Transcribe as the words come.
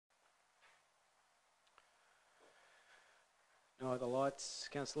No other lights.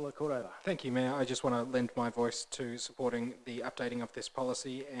 Councillor Cordover. Thank you, Mayor. I just want to lend my voice to supporting the updating of this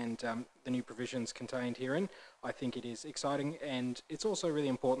policy and the new provisions contained herein. I think it is exciting, and it's also really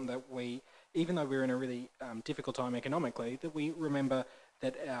important that we, even though we're in a really difficult time economically, that we remember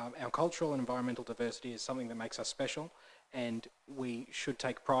that our cultural and environmental diversity is something that makes us special, and we should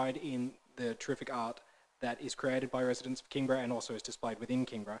take pride in the terrific art that is created by residents of Kingborough and also is displayed within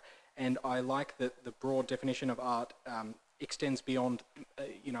Kingborough. And I like that the broad definition of art extends beyond,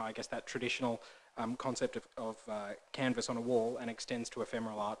 I guess that traditional concept of canvas on a wall and extends to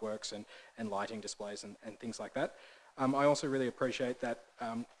ephemeral artworks and lighting displays and things like that. I also really appreciate that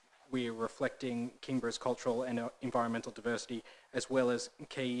we're reflecting Kingborough's cultural and environmental diversity as well as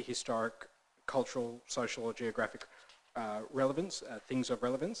key historic, cultural, social or geographic relevance, things of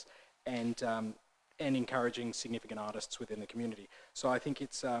relevance, and encouraging significant artists within the community. So I think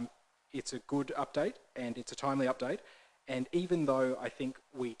it's a good update and it's a timely update. And even though I think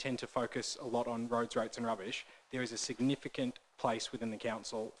we tend to focus a lot on roads, rates and rubbish, there is a significant place within the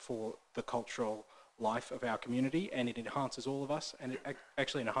council for the cultural life of our community, and it enhances all of us, and it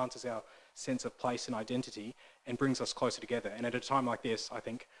actually enhances our sense of place and identity and brings us closer together. And at a time like this, I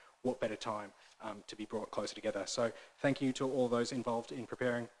think what better time to be brought closer together. So thank you to all those involved in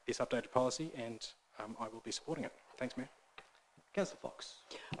preparing this updated policy, and I will be supporting it. Thanks, Mayor. Councillor Fox.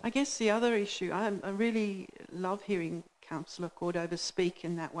 I guess the other issue, I really love hearing Councillor Cordover speak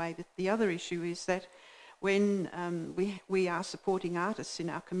in that way, but the other issue is that when we are supporting artists in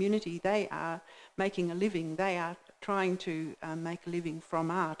our community, they are making a living, they are trying to make a living from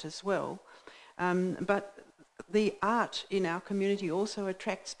art as well. But the art in our community also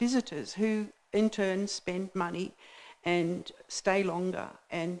attracts visitors who in turn spend money and stay longer,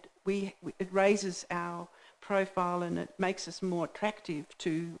 and it raises our profile and it makes us more attractive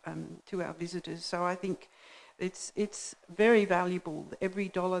to our visitors. So I think it's very valuable. Every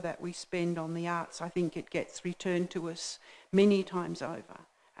dollar that we spend on the arts, I think it gets returned to us many times over,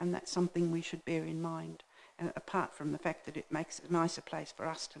 and that's something we should bear in mind, apart from the fact that it makes it a nicer place for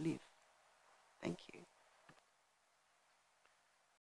us to live. Thank you.